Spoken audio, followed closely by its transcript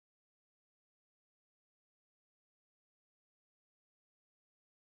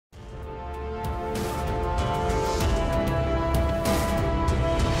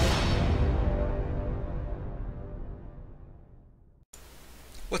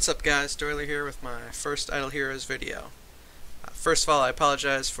What's up guys, Doyler here with my first Idle Heroes video. First of all, I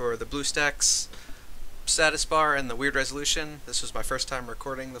apologize for the BlueStacks status bar and the weird resolution. This was my first time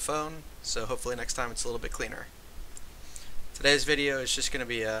recording the phone, so hopefully next time it's a little bit cleaner. Today's video is just going to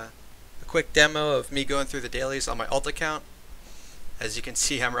be a quick demo of me going through the dailies on my alt account. As you can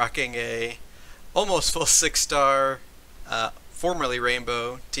see, I'm rocking a almost full 6-star, formerly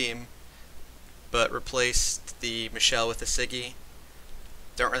Rainbow team, but replaced the Michelle with the Siggy.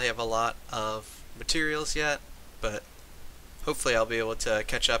 Don't really have a lot of materials yet, but hopefully I'll be able to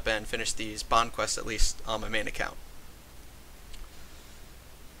catch up and finish these bond quests at least on my main account.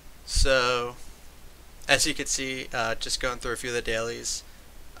 So, as you can see, just going through a few of the dailies,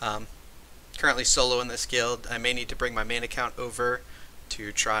 currently solo in this guild. I may need to bring my main account over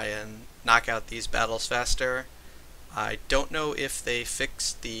to try and knock out these battles faster. I don't know if they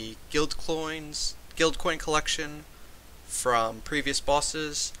fixed the guild coin collection from previous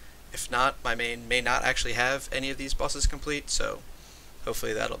bosses. If not, my main may not actually have any of these bosses complete, so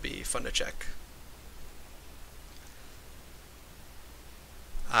hopefully that'll be fun to check.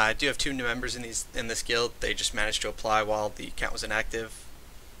 I do have 2 new members in this guild. They just managed to apply while the account was inactive.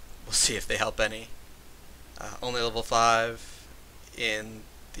 We'll see if they help any. Only level 5 in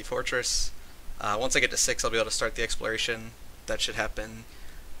the fortress. Once I get to 6, I'll be able to start the exploration. That should happen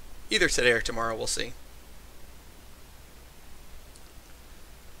either today or tomorrow, we'll see.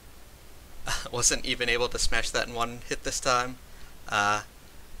 Wasn't even able to smash that in one hit this time. I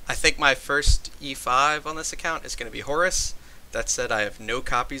think my first E5 on this account is going to be Horus. That said, I have no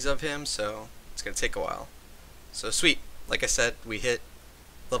copies of him, so it's going to take a while. So sweet. Like I said, we hit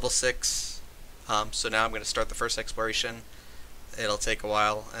level 6, so now I'm going to start the first exploration. It'll take a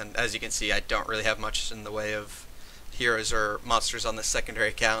while, and as you can see, I don't really have much in the way of heroes or monsters on this secondary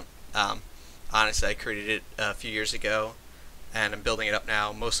account. Honestly, I created it a few years ago, and I'm building it up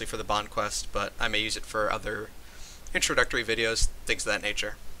now, mostly for the bond quest, but I may use it for other introductory videos, things of that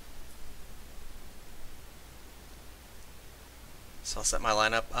nature. So I'll set my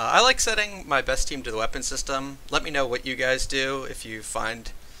lineup. I like setting my best team to the weapon system. Let me know what you guys do, if you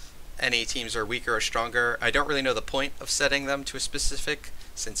find any teams are weaker or stronger. I don't really know the point of setting them to a specific,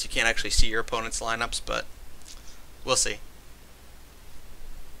 since you can't actually see your opponent's lineups, but we'll see.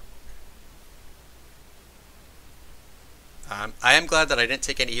 I am glad that I didn't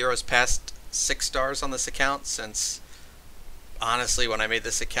take any heroes past 6 stars on this account, since honestly when I made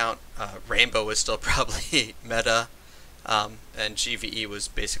this account, Rainbow was still probably meta, and GVE was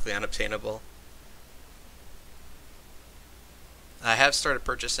basically unobtainable. I have started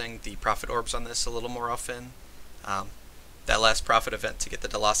purchasing the profit orbs on this a little more often. That last profit event to get the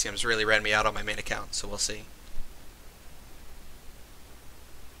Delosiums really ran me out on my main account, so we'll see.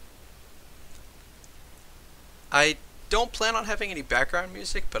 I don't plan on having any background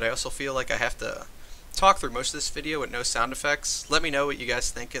music, but I also feel like I have to talk through most of this video with no sound effects. Let me know what you guys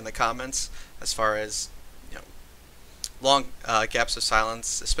think in the comments as far as, you know, long gaps of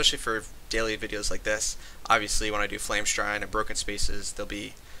silence, especially for daily videos like this. Obviously when I do Flame Shrine and Broken Spaces, there'll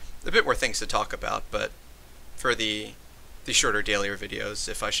be a bit more things to talk about, but for the shorter dailier videos,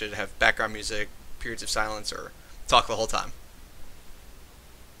 if I should have background music, periods of silence, or talk the whole time.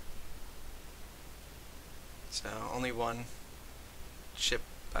 So only one ship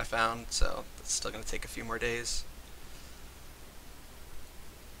I found, so that's still going to take a few more days.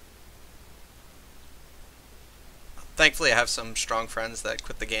 Thankfully I have some strong friends that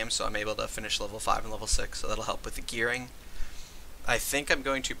quit the game, so I'm able to finish level 5 and level 6, so that'll help with the gearing. I think I'm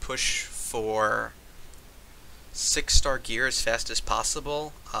going to push for 6-star gear as fast as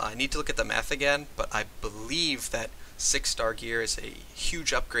possible. I need to look at the math again, but I believe that 6-star gear is a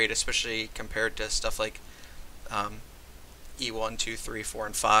huge upgrade, especially compared to stuff like E1, 2, 3, 4,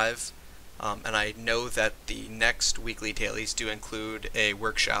 and 5. And I know that the next weekly dailies do include a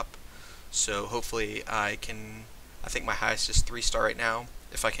workshop, so hopefully I think my highest is 3-star right now.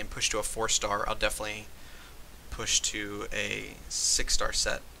 If I can push to a 4-star, I'll definitely push to a 6-star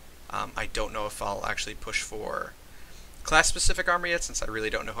set. I don't know if I'll actually push for class-specific armor yet, since I really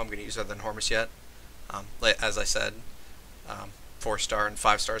don't know who I'm going to use other than Hormus yet. As I said, 4-star and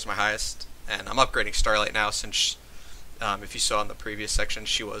 5-star is my highest, and I'm upgrading Starlight now, since if you saw in the previous section,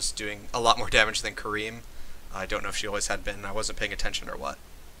 she was doing a lot more damage than Kareem. I don't know if she always had been, I wasn't paying attention or what.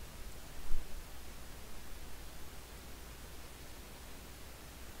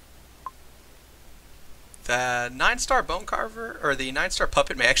 The 9-star Bone Carver, or the 9-star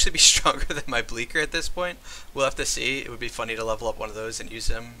Puppet, may actually be stronger than my Bleaker at this point. We'll have to see. It would be funny to level up one of those and use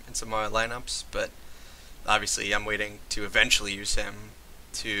him in some of my lineups, but obviously I'm waiting to eventually use him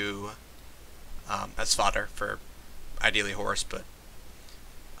to as fodder for ideally Horus, but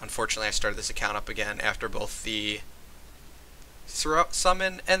unfortunately I started this account up again after both the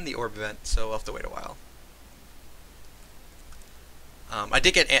summon and the orb event, so we'll have to wait a while. I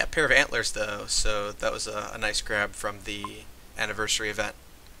did get a pair of antlers though, so that was a nice grab from the anniversary event.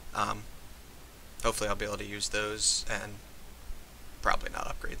 Hopefully I'll be able to use those and probably not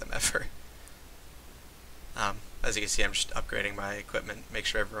upgrade them ever. As you can see, I'm just upgrading my equipment, make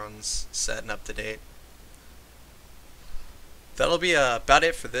sure everyone's set and up to date. That'll be about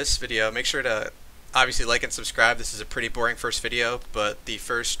it for this video. Make sure to obviously like and subscribe. This is a pretty boring first video, but the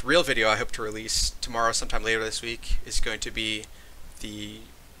first real video I hope to release tomorrow, sometime later this week, is going to be the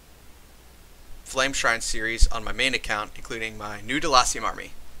Flame Shrine series on my main account, including my new Delacium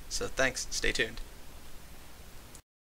army. So thanks, stay tuned.